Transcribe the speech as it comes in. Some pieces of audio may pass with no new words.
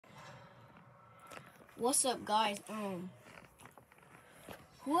What's up, guys?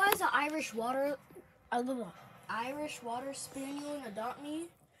 Who has an Irish water spaniel and Adopt Me?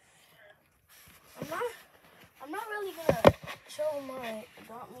 I'm not really gonna show my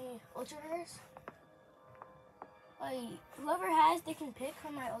Adopt Me ultraverse. Like, whoever has, they can pick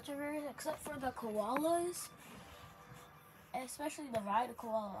from my ultraverse, except for the koalas. Especially the ride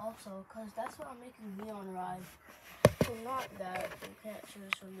koala also, because that's what I'm making me on ride. So not that, you can't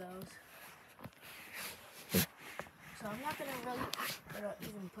choose from those. So I'm not gonna really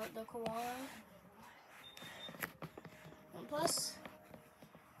even put the koala. And plus,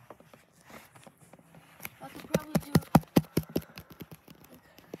 I could probably do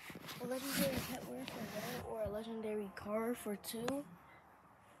a legendary pet wear for one, or a legendary car for 2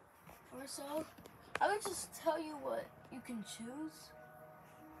 or so. I would just tell you what you can choose.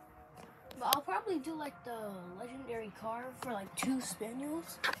 But I'll probably do like the legendary car for like 2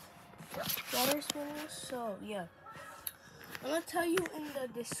 spaniels. Water spaniels. So yeah. I'm gonna tell you in the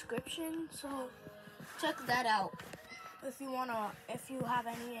description, so check that out. If you have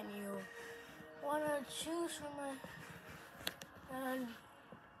any and you wanna choose from and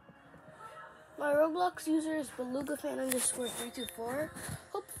my Roblox user is BelugaFan_324.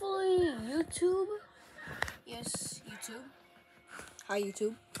 Hopefully YouTube. Yes, YouTube. Hi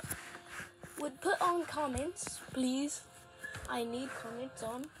YouTube. Would put on comments, please. I need comments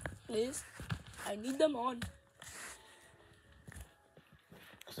on, please. I need them on.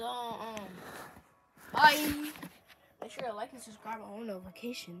 So, bye. Make sure to like and subscribe on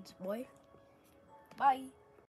notifications, boy. Bye.